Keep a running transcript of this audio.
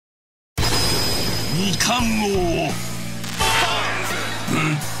二冠王をぶ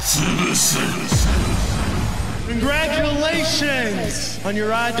っ潰す。 Congratulations on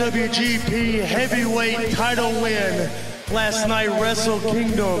your IWGP Heavyweight title win last night, Wrestle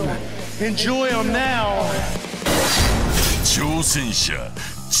Kingdom. Enjoy them now. 挑戦者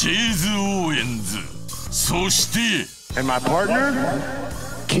チェーズ・オーエンズ、そして And my partner,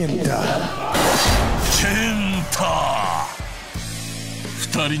 KENTA. ケンタ。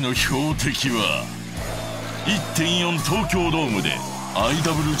2人の標的は 1.4 東京ドームで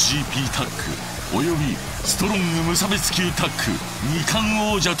IWGP タッグおよびストロング無差別級タッグ2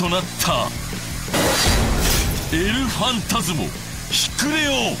冠王者となったエルファンタズモヒクレ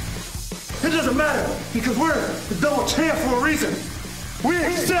オ。 It doesn't matter because we're the double champ for a reason. We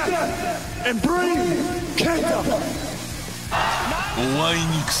accept and bring KENTA. おあい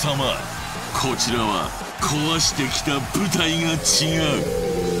にくさま、こちらは壊してきた舞台が違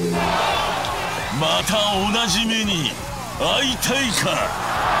う。また同じ目に会いたいか。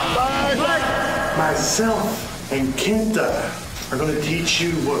 Myself and KENTA are going to teach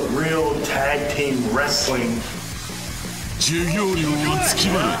you what real tag team wrestling. 授業料を月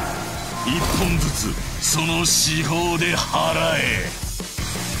払い、1本ずつその司法で払え。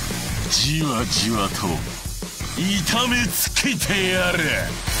じわじわと痛めつけてやる。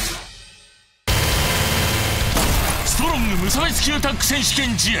ストロング無差別級タッグ選手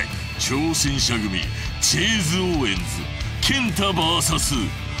権試合、挑戦者組チェーズ・オーエンズ、ケンタ VS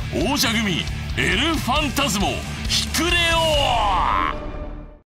王者組エルファンタズモヒクレオ。